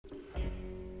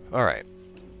Alright.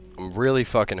 I'm really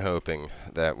fucking hoping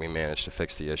that we manage to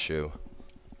fix the issue.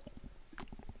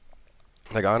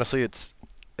 Like, honestly,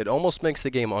 it almost makes the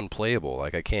game unplayable.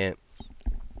 Like, I can't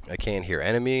hear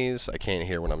enemies, I can't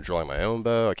hear when I'm drawing my own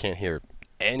bow, I can't hear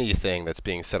anything that's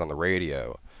being said on the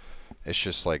radio. It's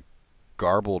just like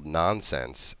garbled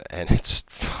nonsense, and it's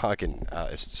fucking,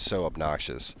 it's so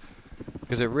obnoxious.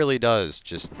 Because it really does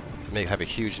just have a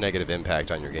huge negative impact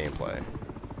on your gameplay.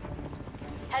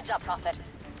 Heads up, Prophet.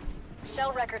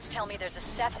 C.E.L.L. records tell me there's a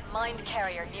Ceph mind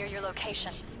carrier near your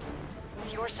location.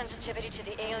 With your sensitivity to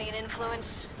the alien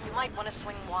influence, you might want to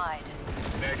swing wide.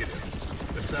 Negative.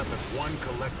 The Ceph have one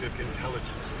collective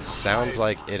intelligence. Sounds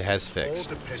like it has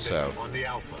fixed, so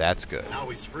that's good. Now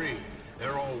he's free.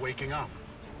 They're all waking up.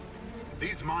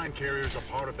 These mind carriers are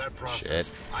part of that process.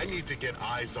 Shit. I need to get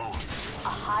eyes on. A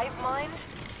hive mind?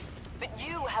 But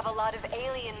you have a lot of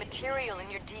alien material in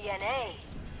your DNA.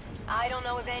 I don't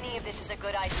know if any of this is a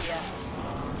good idea.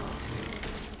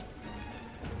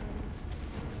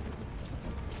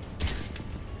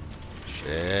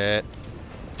 Shit.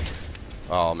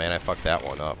 Oh man, I fucked that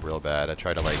one up real bad. I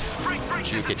tried to like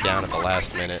juke it down at the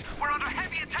last minute. We're under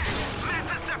heavy attack.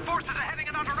 Massive Ceph forces are heading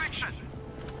in our direction.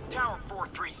 Tower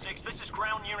 436, this is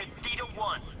ground unit Theta 1.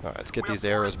 Alright, let's get these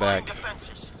arrows back.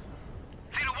 Defenses.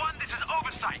 Theta 1, this is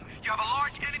oversight. You have a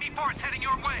large enemy force heading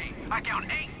your way. I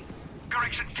count 8.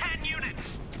 Correction, 10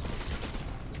 units.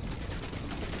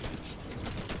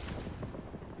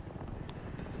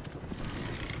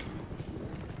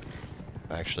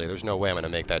 Actually, there's no way I'm going to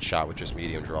make that shot with just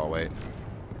medium draw weight.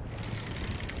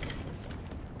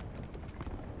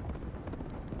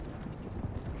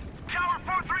 Tower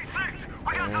 436,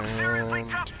 we got some seriously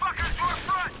tough fuckers to our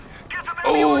front. Get some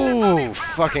Oh,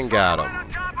 fucking got him. on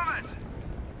top of it.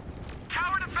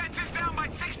 Tower defense is down by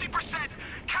 60%.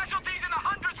 Casualties in the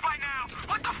hundreds by now.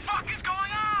 What the fuck is going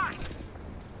on?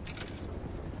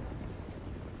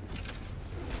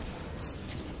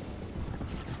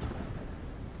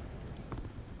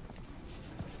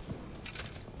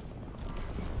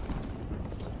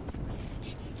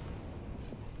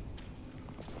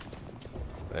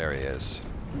 There he is.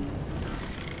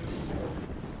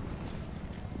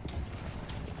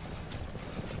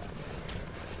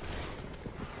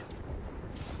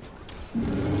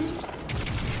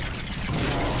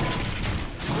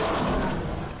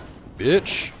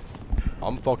 Bitch.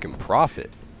 I'm fucking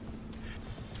Prophet.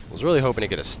 I was really hoping to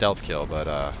get a stealth kill,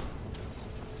 but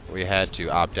we had to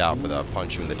opt out for the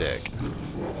punch you in the dick.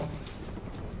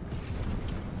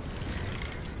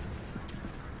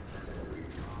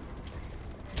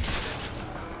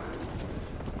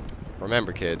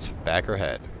 Remember, kids, back or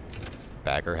head.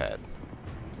 Back or head.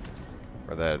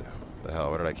 Or that... the hell,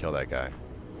 where did I kill that guy?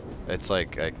 It's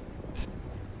like...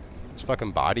 his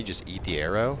fucking body just eat the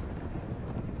arrow?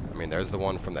 I mean, there's the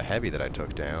one from the heavy that I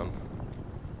took down.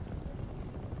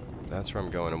 That's where I'm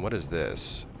going. And what is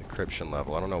this? Encryption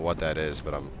level. I don't know what that is,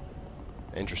 but I'm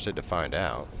interested to find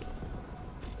out.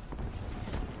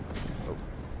 Oh.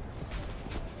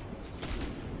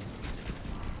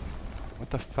 What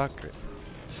the fuck?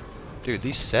 Dude,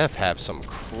 these Ceph have some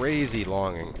crazy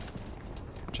long,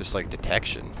 just like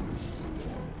detection.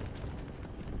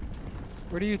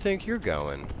 Where do you think you're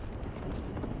going?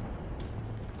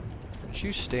 Could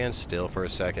you stand still for a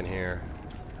second here?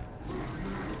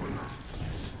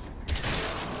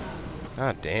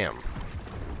 God damn.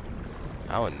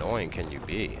 How annoying can you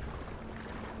be?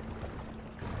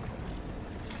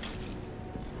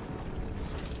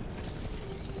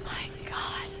 My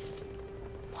God.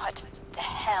 What the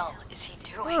hell is he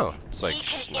doing? Oh, it's like he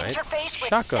can snipe. interface with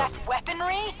Shotgun. Ceph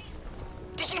weaponry?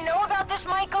 Did you know about this,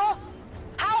 Michael?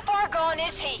 How far gone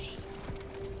is he?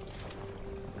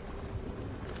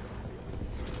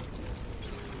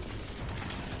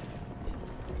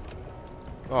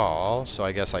 Oh, so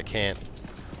I guess I can't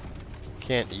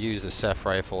use the Ceph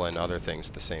rifle and other things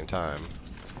at the same time.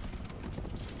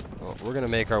 Well, we're gonna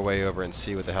make our way over and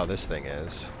see what the hell this thing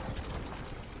is.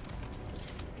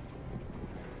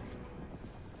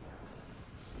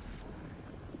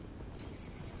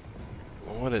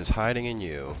 What is hiding in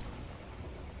you?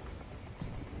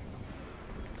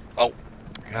 Oh,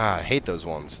 God, I hate those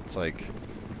ones. It's like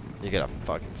you get a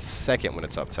fucking second when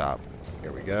it's up top.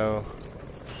 Here we go.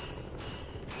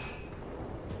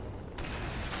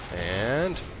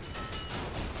 And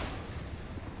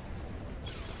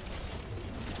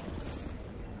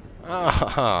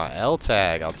L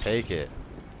tag, I'll take it.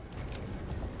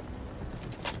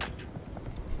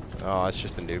 Oh, it's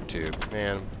just a noob tube,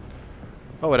 man.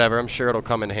 Oh, whatever. I'm sure it'll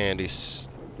come in handy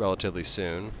relatively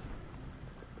soon.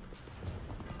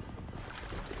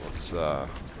 Let's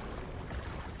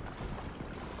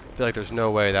feel like there's no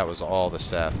way that was all the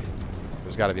Ceph.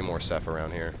 There's got to be more Ceph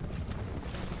around here.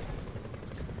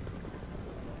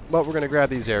 But we're going to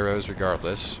grab these arrows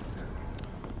regardless.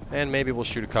 And maybe we'll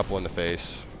shoot a couple in the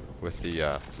face with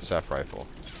the Ceph rifle.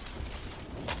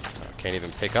 Can't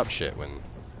even pick up shit when...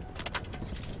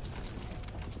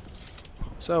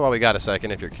 So while we got a second,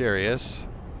 if you're curious,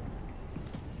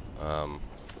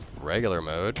 regular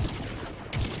mode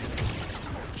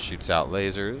shoots out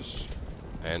lasers,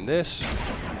 and this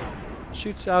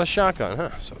shoots out a shotgun,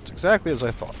 huh? So it's exactly as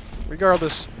I thought.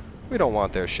 Regardless, we don't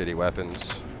want their shitty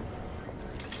weapons.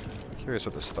 Curious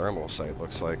what this thermal sight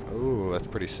looks like. Ooh, that's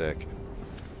pretty sick.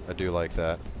 I do like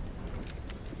that.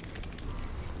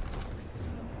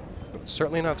 But it's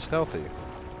certainly not stealthy.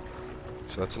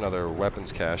 So that's another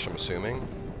weapons cache, I'm assuming.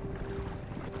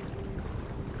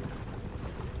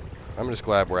 I'm just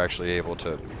glad we're actually able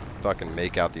to fucking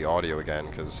make out the audio again,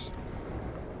 because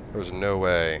there was no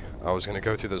way I was going to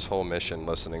go through this whole mission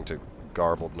listening to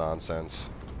garbled nonsense.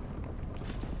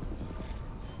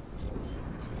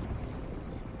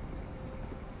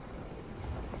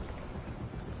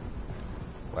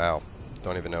 Wow.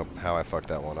 Don't even know how I fucked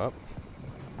that one up.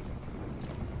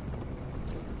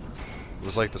 It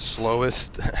was like the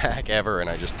slowest hack ever, and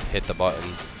I just hit the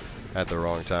button at the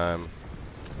wrong time.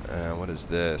 What is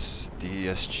this?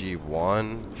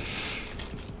 DSG-1?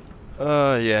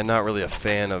 Yeah, not really a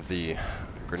fan of the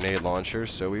grenade launcher,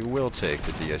 so we will take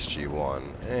the DSG-1.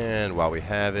 And while we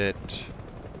have it...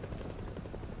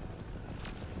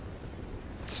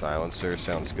 Silencer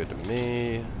sounds good to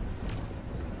me.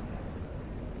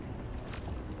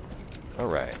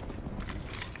 Alright.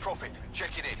 Prophet,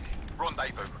 check it in.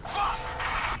 Rendezvous.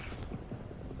 Fuck!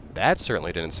 That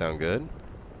certainly didn't sound good.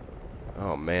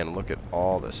 Oh man, look at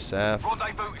all the Ceph.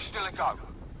 Rendezvous is still a go,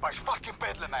 but it's fucking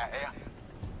bedlam out here.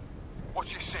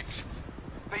 What's your six?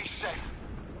 These Ceph.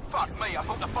 Fuck me, I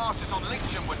thought the bastards on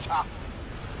Lyncham were tough.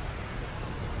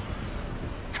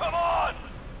 Come on!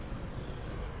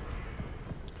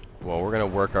 Well, we're gonna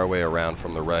work our way around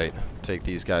from the right, take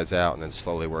these guys out, and then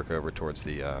slowly work over towards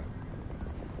the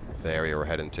area we're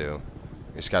heading to.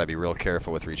 We just gotta be real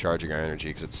careful with recharging our energy,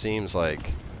 because it seems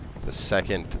like the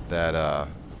second that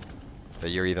that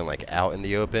you're even like out in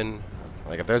the open,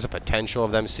 like if there's a potential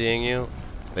of them seeing you,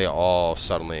 they all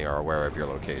suddenly are aware of your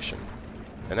location.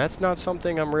 And that's not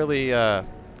something I'm really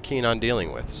keen on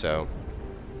dealing with, so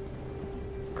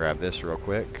grab this real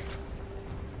quick.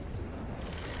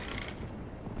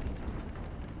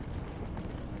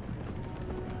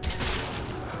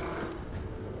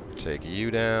 Take you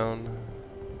down.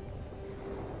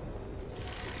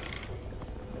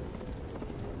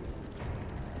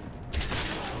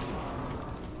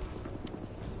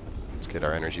 Let's get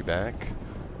our energy back.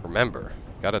 Remember,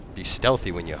 gotta be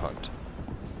stealthy when you hunt.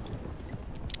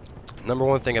 Number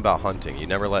one thing about hunting, you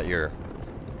never let your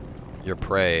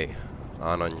prey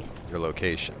on your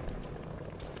location.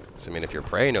 So I mean, if your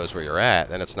prey knows where you're at,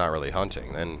 then it's not really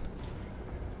hunting.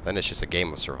 Then it's just a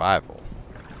game of survival.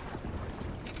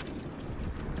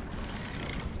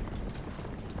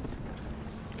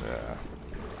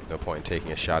 No point in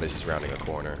taking a shot as he's rounding a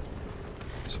corner.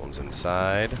 This one's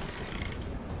inside.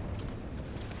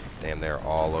 Damn, they're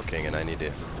all looking, and I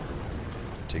need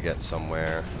to get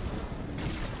somewhere.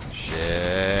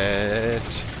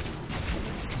 Shit.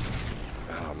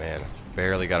 Oh man,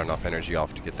 barely got enough energy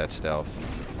off to get that stealth.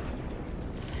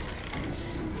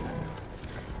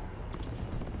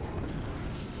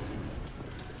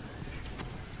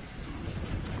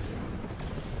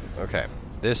 Okay.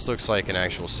 This looks like an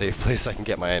actual safe place I can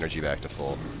get my energy back to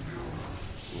full.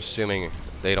 I'm assuming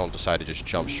they don't decide to just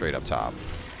jump straight up top.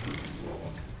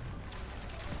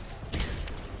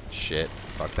 Shit.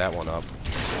 Fuck that one up.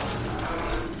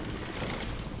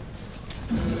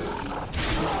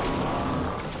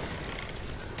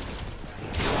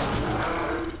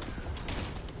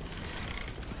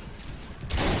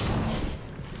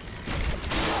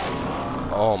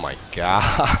 Oh my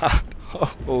god.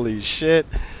 Holy shit.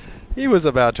 He was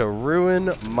about to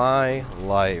ruin my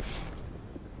life.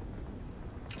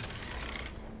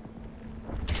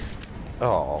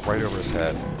 Oh, right over his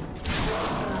head.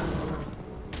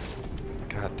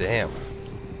 God damn.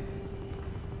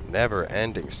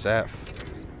 Never-ending Ceph.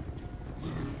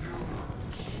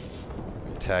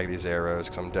 Tag these arrows,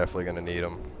 because I'm definitely going to need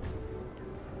them.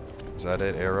 Is that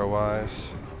it,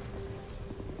 arrow-wise?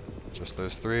 Just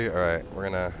those three? Alright, we're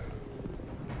going to...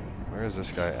 Where is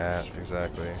this guy at,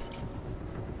 exactly?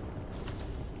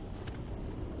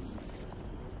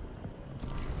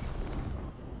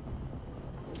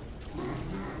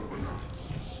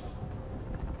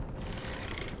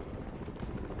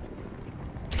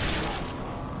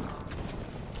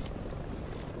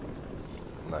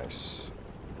 Nice.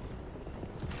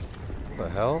 What the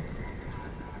hell?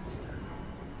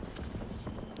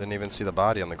 Didn't even see the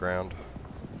body on the ground.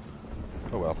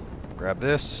 Oh well. Grab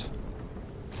this.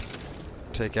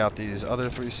 Take out these other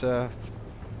 3 Ceph.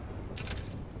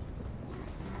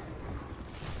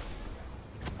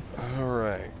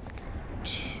 Alright.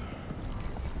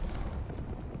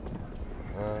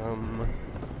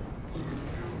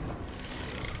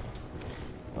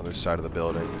 Other side of the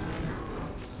building.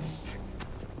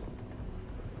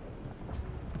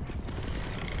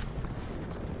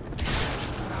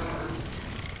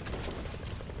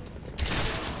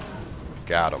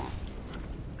 Got him.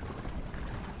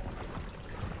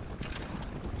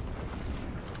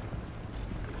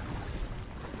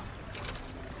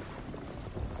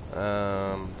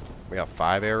 We got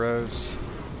 5 arrows.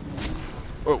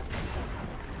 Oh.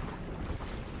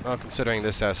 Well, considering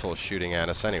this asshole is shooting at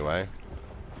us anyway,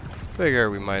 figure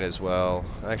we might as well.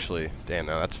 Actually, damn,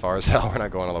 no, that's far as hell. We're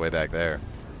not going all the way back there.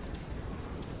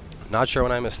 Not sure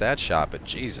when I missed that shot, but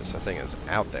Jesus, that thing is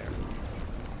out there.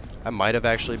 I might have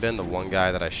actually been the one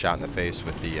guy that I shot in the face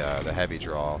with the heavy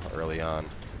draw early on.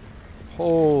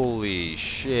 Holy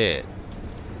shit.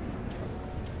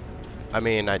 I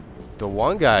mean, the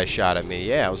one guy shot at me,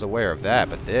 yeah, I was aware of that,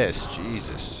 but this,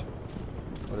 Jesus.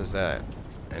 What is that?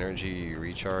 Energy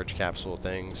recharge capsule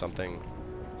thing, something?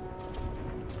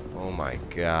 Oh my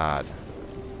god.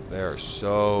 There are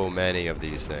so many of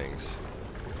these things.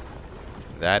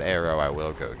 That arrow I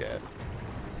will go get.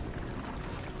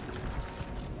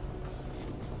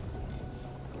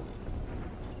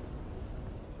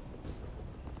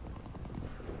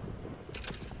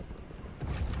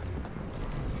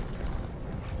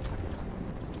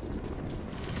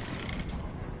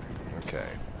 Okay.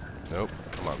 Nope.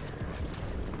 Come on.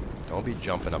 Don't be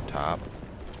jumping up top.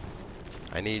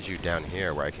 I need you down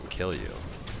here where I can kill you.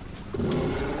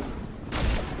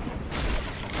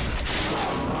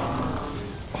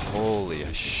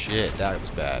 Holy shit, that was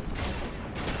bad.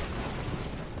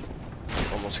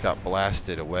 Almost got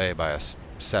blasted away by a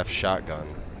Ceph shotgun.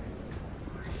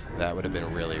 That would have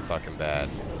been really fucking bad.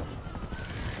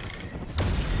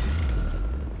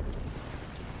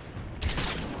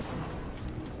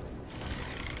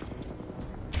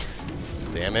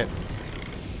 Damn it.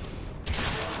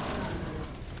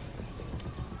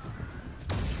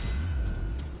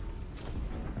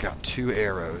 Got 2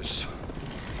 arrows.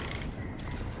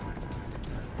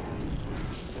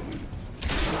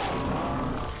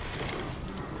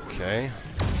 Okay.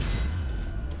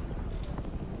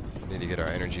 Need to get our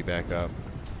energy back up.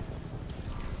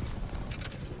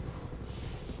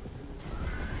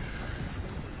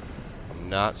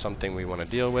 Not something we want to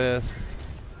deal with.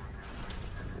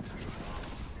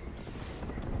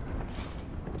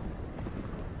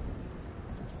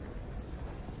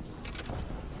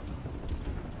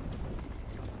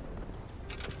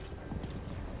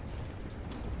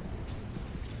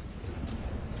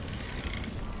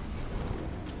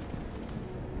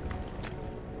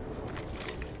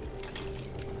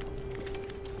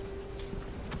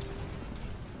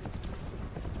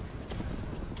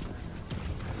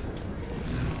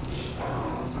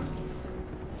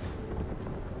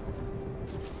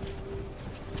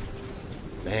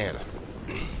 Man,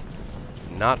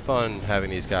 not fun having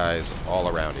these guys all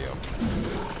around you.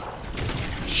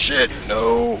 Shit,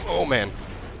 no! Oh man.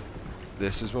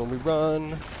 This is when we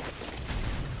run.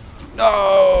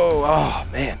 No! Oh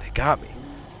man, they got me.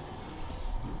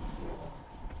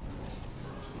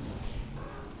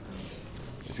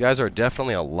 These guys are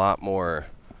definitely a lot more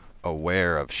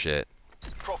aware of shit.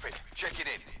 Prophet, check it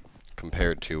in.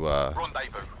 Compared to,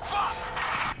 Rendezvous.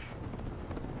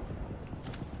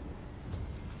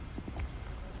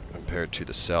 compared to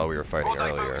the cell we were fighting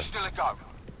earlier. Is still a go,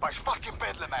 but it's fucking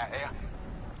bedlam out here.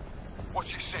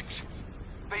 What's your 6?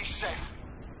 These Ceph.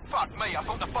 Fuck me, I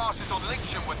thought the bastards on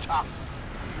Lincoln were tough.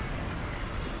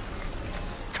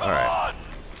 Come on!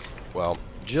 Well,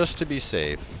 just to be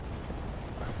safe,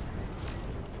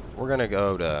 we're gonna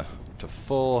go to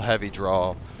full heavy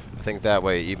draw. I think that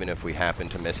way, even if we happen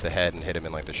to miss the head and hit him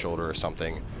in like the shoulder or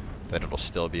something, that it'll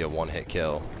still be a one-hit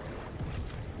kill.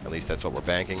 At least that's what we're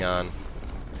banking on.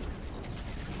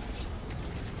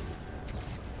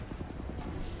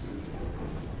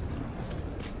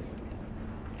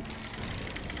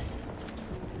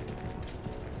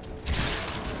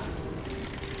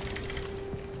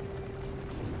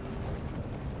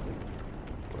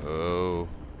 Oh.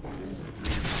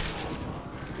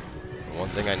 One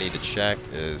thing I need to check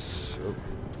is... Oh.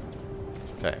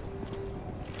 Okay.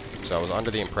 So I was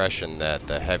under the impression that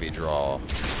the heavy draw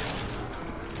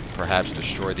perhaps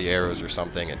destroyed the arrows or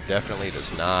something. It definitely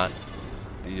does not.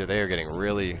 they are getting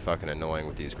really fucking annoying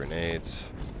with these grenades.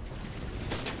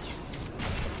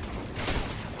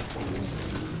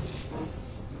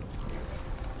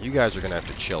 You guys are gonna have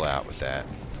to chill out with that.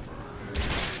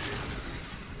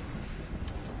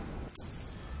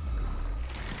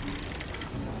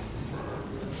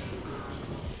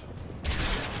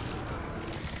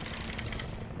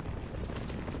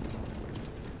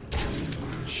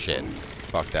 Shit.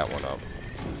 Fuck that one up.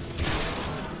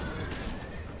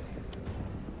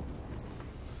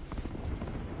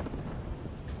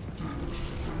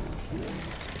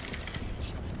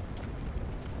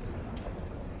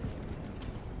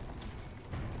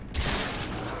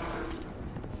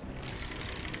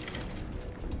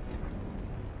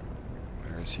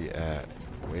 Where is he at?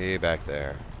 Way back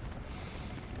there.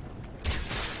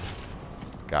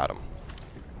 Got him.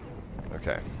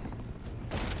 Okay.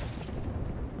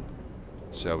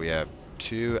 So we have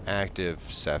 2 active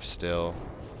Ceph still.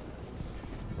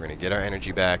 We're gonna get our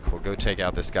energy back. We'll go take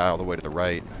out this guy all the way to the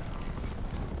right.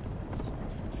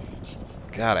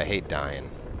 God, I hate dying.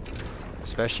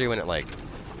 Especially when it, like,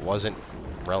 wasn't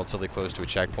relatively close to a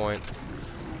checkpoint.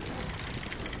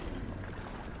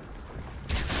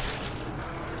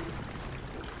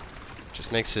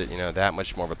 Just makes it, you know, that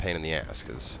much more of a pain in the ass,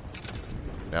 because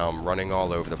now I'm running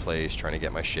all over the place trying to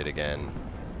get my shit again.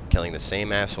 Killing the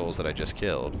same assholes that I just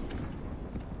killed.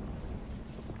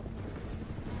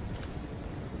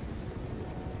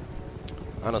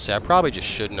 Honestly, I probably just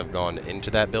shouldn't have gone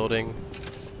into that building.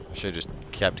 I should have just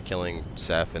kept killing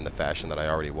Ceph in the fashion that I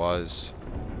already was.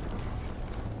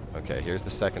 Okay, here's the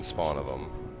second spawn of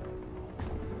them.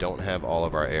 Don't have all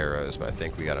of our arrows, but I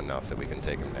think we got enough that we can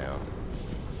take them down.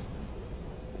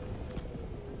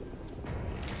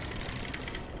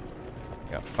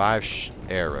 Got 5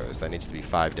 arrows. That needs to be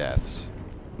 5 deaths.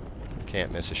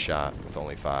 Can't miss a shot with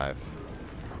only 5.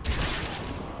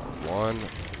 1.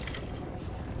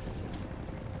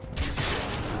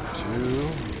 2.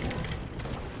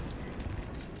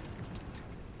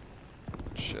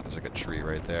 Shit, there's like a tree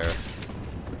right there.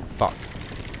 Fuck.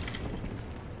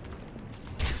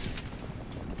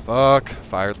 Fuck.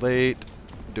 Fired late.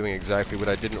 Doing exactly what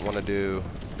I didn't want to do.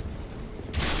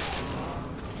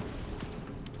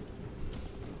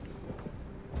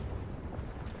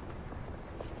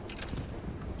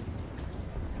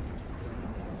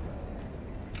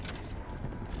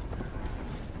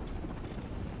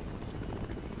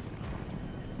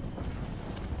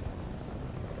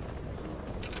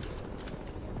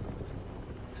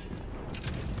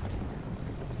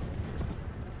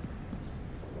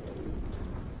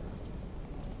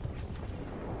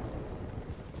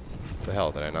 What the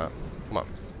hell did I not? Come on.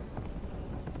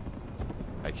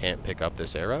 I can't pick up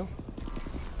this arrow?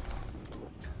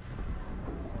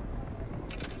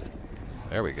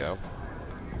 There we go.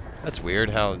 That's weird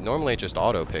how normally it just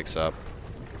auto picks up.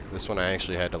 This one I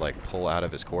actually had to like pull out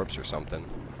of his corpse or something.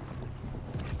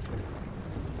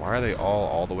 Why are they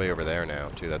all the way over there now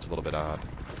too? That's a little bit odd.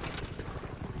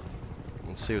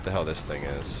 Let's see what the hell this thing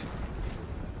is.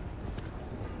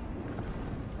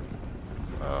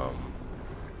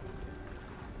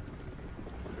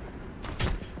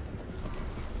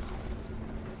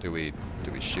 Do we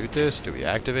shoot this? Do we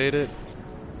activate it?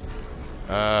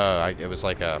 It was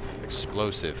like a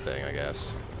explosive thing, I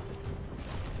guess.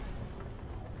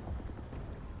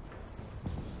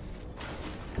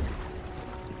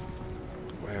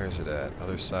 Where is it at?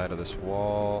 Other side of this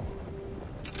wall.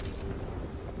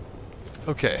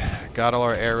 Okay, got all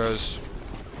our arrows.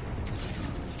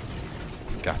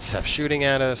 Got Ceph shooting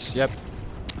at us. Yep.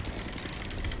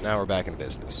 Now we're back in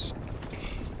business.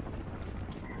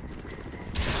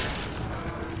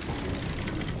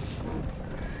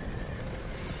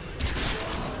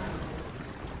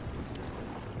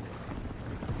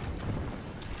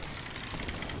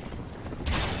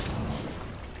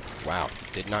 Wow,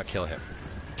 did not kill him.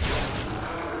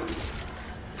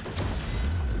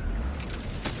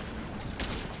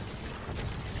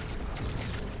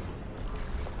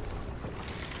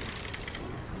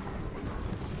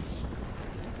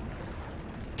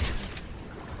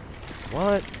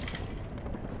 What?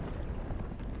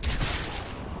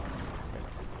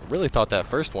 Really thought that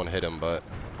first one hit him, but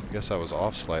I guess I was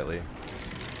off slightly.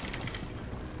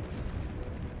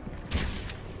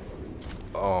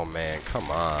 Oh man, come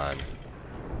on.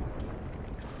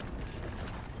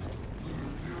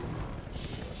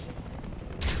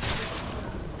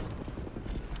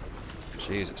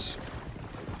 Jesus.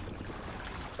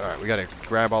 Alright, we gotta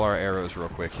grab all our arrows real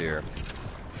quick here.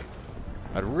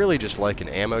 I'd really just like an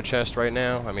ammo chest right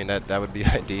now. I mean, that would be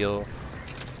ideal.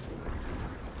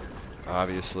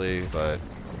 Obviously, but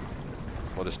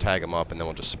We'll just tag them up and then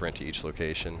we'll just sprint to each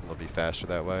location. It'll be faster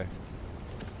that way.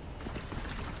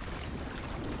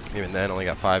 Even then, only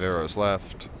got 5 arrows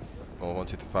left. Oh, 1,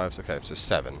 2, 3, 5. Okay, so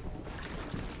 7.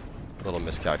 A little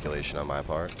miscalculation on my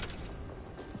part.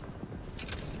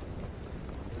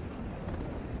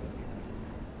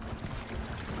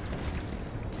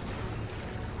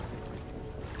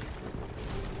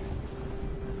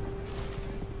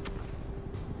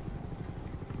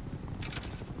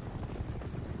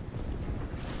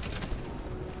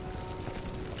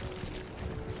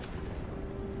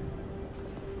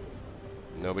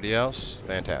 Nobody else?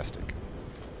 Fantastic.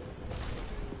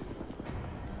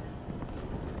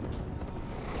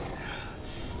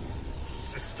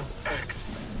 System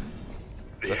X.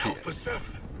 The Alpha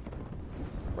Ceph.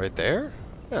 Right there?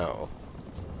 No.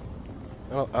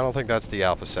 I don't think that's the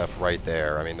Alpha Ceph right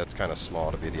there. I mean, that's kind of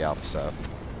small to be the Alpha Ceph.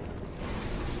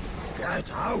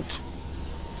 Get out!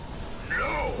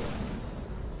 No!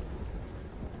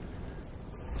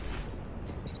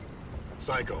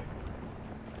 Psycho.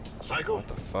 Psycho? What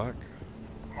the fuck?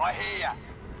 I hear ya.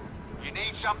 You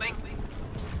need something?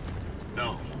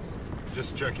 No.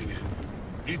 Just checking in.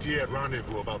 ETA at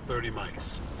rendezvous about 30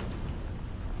 mics.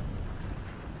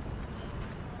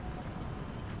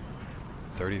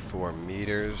 34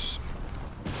 meters.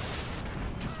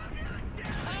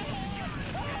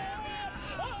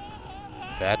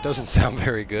 That doesn't sound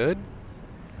very good.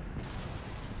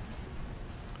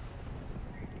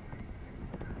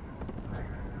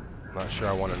 Not sure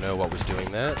I want to know what was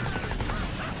doing that.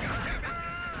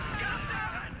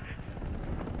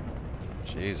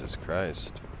 Jesus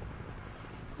Christ.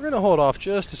 We're going to hold off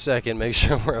just a second, make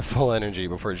sure we're at full energy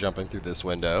before jumping through this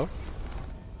window.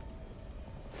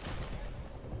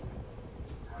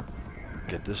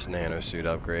 Get this nanosuit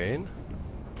upgrade.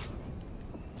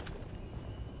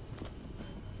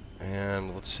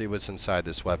 And let's see what's inside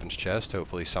this weapons chest.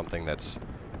 Hopefully something that's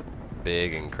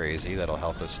big and crazy that'll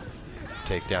help us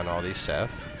take down all these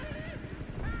Ceph.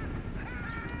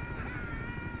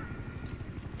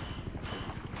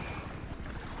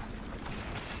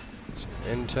 Some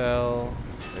intel.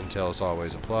 Intel is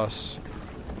always a plus.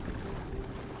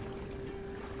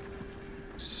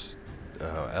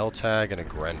 L-tag and a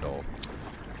Grendel.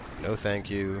 No thank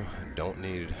you. Don't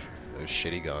need those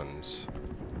shitty guns.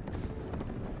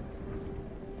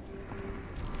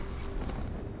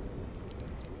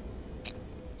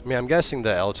 I mean, I'm guessing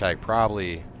the L-tag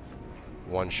probably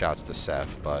one-shots the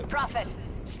Ceph, but... Prophet,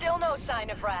 still no sign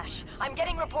of Rash. I'm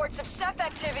getting reports of Ceph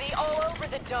activity all over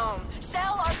the dome.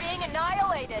 C.E.L.L are being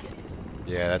annihilated.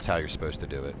 Yeah, that's how you're supposed to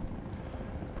do it.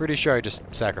 Pretty sure I just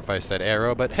sacrificed that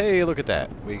arrow, but hey, look at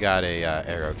that. We got a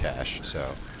arrow cache,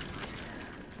 so...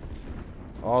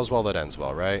 All's well that ends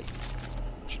well, right?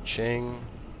 Cha-ching.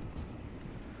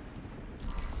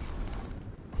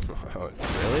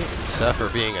 Really? Ceph are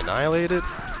being annihilated?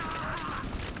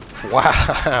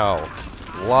 Wow!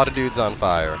 A lot of dudes on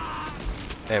fire.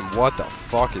 And what the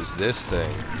fuck is this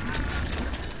thing?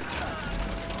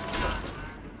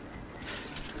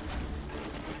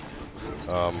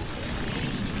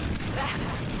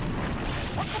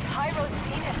 What's a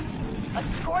pyroxenus? A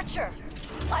scorcher.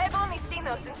 I have only seen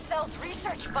those in C.E.L.'s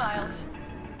research files.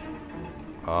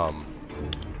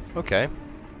 Okay.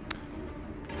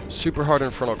 Super hard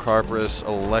infernal carbureus,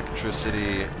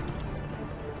 electricity,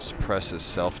 suppresses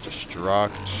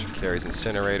self-destruct, carries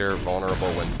incinerator,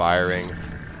 vulnerable when firing.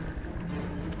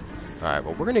 Alright,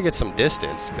 well we're gonna get some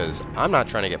distance, because I'm not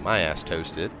trying to get my ass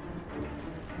toasted.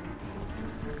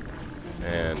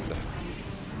 And...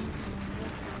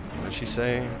 what did she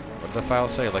say? What did the file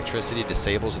say? Electricity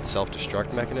disables its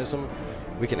self-destruct mechanism?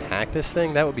 We can hack this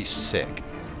thing? That would be sick.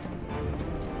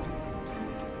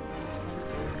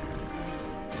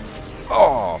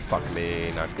 Oh, fuck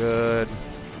me. Not good.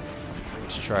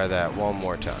 Let's try that one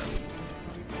more time.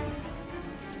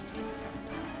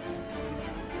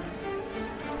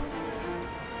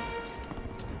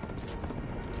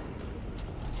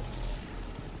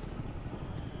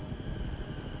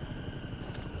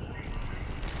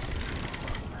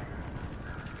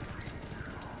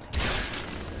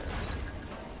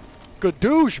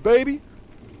 Gadoosh, baby!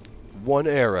 One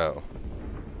arrow.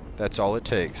 That's all it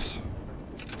takes.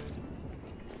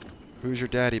 Who's your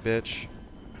daddy, bitch?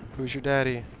 Who's your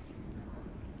daddy?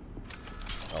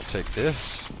 I'll take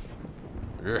this.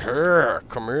 Yeah,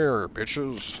 come here,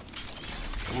 bitches.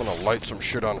 I'm gonna light some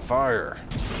shit on fire.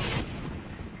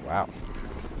 Wow.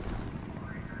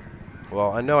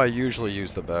 Well, I know I usually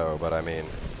use the bow, but I mean,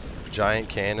 giant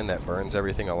cannon that burns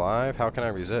everything alive? How can I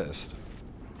resist?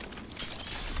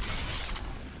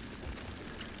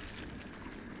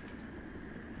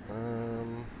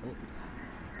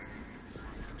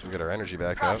 So we get our energy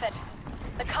back Prophet,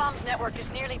 up. the comms network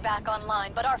is nearly back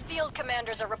online, but our field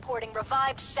commanders are reporting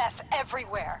revived Ceph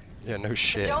everywhere. Yeah, no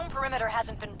shit. The dome perimeter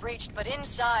hasn't been breached, but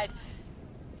inside...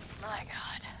 My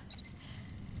god.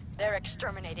 They're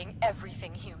exterminating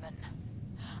everything human.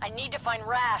 I need to find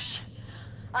Rash.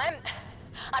 I'm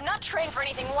not trained for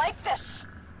anything like this.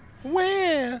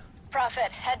 Where?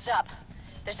 Prophet, heads up.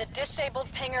 There's a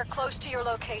disabled pinger close to your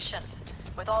location.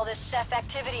 With all this Ceph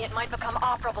activity, it might become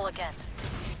operable again.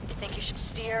 You think you should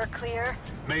steer clear?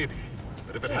 Maybe.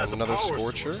 But if it has another a power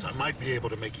Scorcher? source, I might be able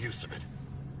to make use of it.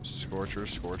 Scorcher,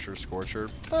 Scorcher, Scorcher.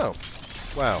 Oh.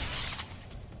 Wow.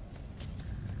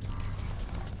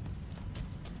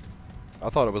 I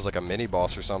thought it was like a mini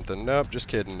boss or something. Nope, just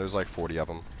kidding. There's like 40 of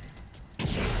them.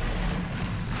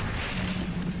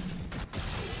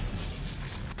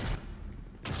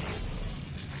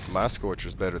 My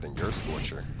Scorcher's better than your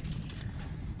Scorcher.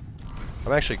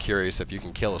 I'm actually curious if you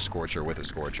can kill a Scorcher with a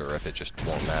Scorcher, or if it just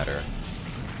won't matter.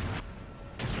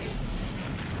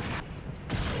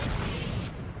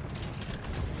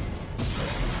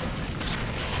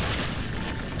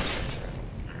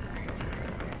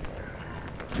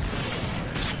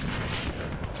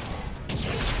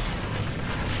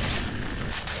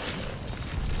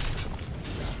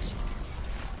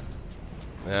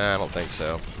 Nah, I don't think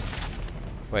so.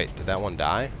 Wait, did that one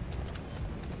die?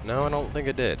 No, I don't think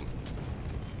it did.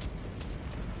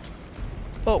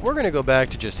 Well, we're going to go back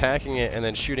to just hacking it and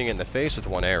then shooting it in the face with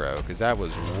one arrow, because that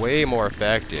was way more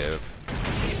effective.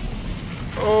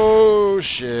 Oh,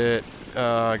 shit.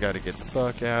 I got to get the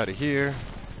fuck out of here.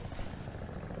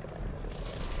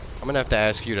 I'm going to have to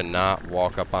ask you to not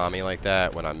walk up on me like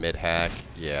that when I'm mid-hack.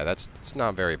 Yeah, that's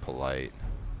not very polite.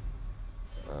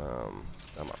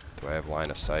 Do I have line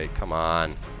of sight? Come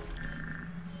on.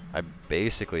 I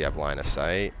basically have line of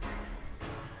sight.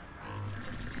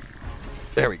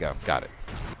 There we go. Got it.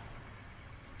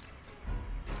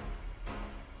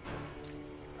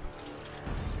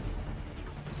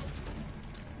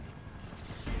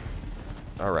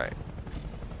 All right.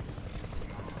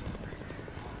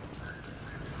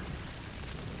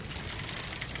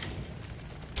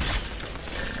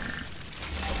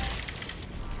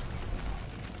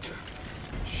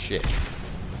 Shit.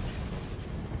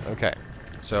 Okay.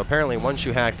 So apparently once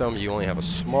you hack them, you only have a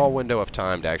small window of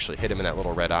time to actually hit him in that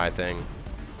little red eye thing.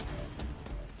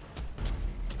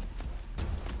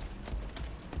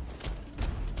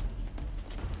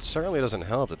 It certainly doesn't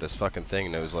help that this fucking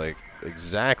thing knows, like,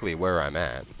 exactly where I'm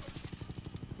at.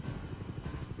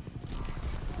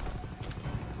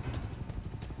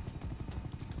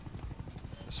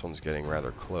 This one's getting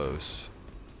rather close.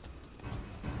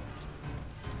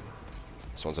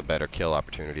 This one's a better kill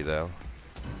opportunity, though.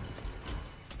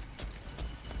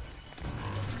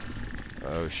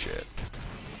 Oh, shit.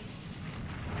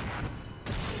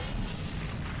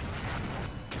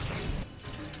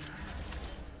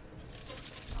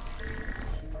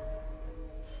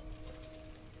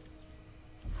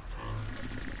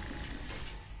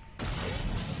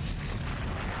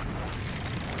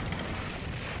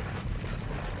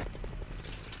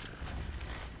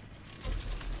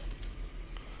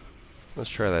 Let's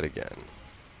try that again.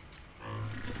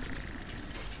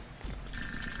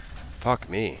 Fuck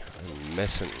me. I'm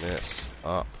messing this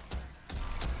up.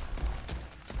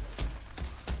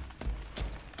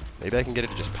 Maybe I can get it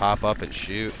to just pop up and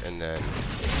shoot, and then...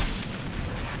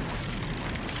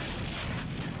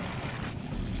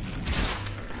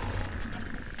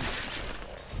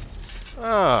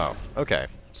 Oh, okay.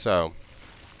 So,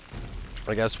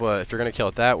 I guess what, if you're gonna kill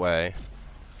it that way,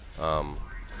 wow.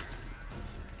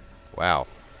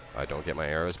 I don't get my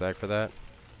arrows back for that.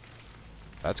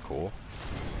 That's cool.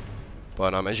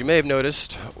 But as you may have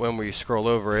noticed, when we scroll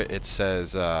over it, it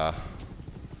says the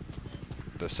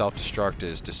self-destruct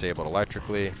is disabled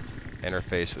electrically.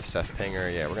 Interface with Ceph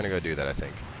pinger. Yeah, we're gonna go do that, I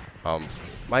think.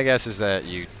 My guess is that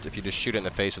if you just shoot it in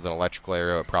the face with an electrical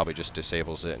arrow, it probably just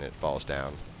disables it and it falls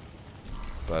down.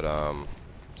 But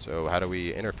so how do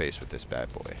we interface with this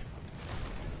bad boy?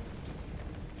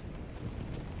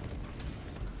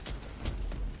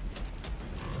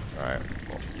 Alright,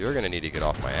 well, you're gonna need to get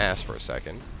off my ass for a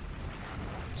second.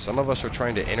 Some of us are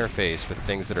trying to interface with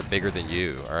things that are bigger than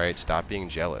you, alright? Stop being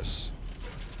jealous.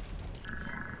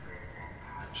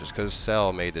 Just because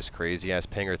C.E.L.L made this crazy-ass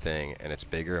pinger thing, and it's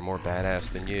bigger and more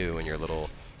badass than you and your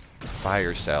little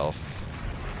fire self,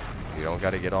 you don't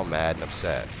gotta get all mad and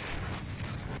upset.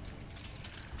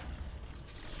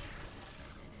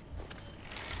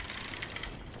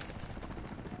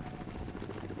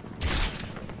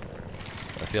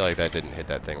 I feel like that didn't hit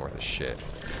that thing worth a shit.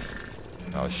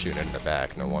 I was shooting it in the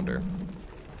back, no wonder.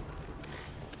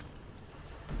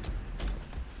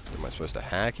 I supposed to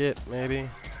hack it, maybe?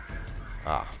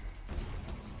 Ah.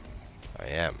 I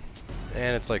am.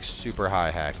 And it's like super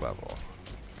high hack level.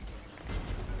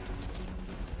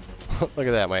 Look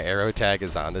at that, my arrow tag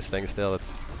is on this thing still.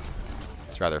 It's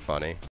rather funny.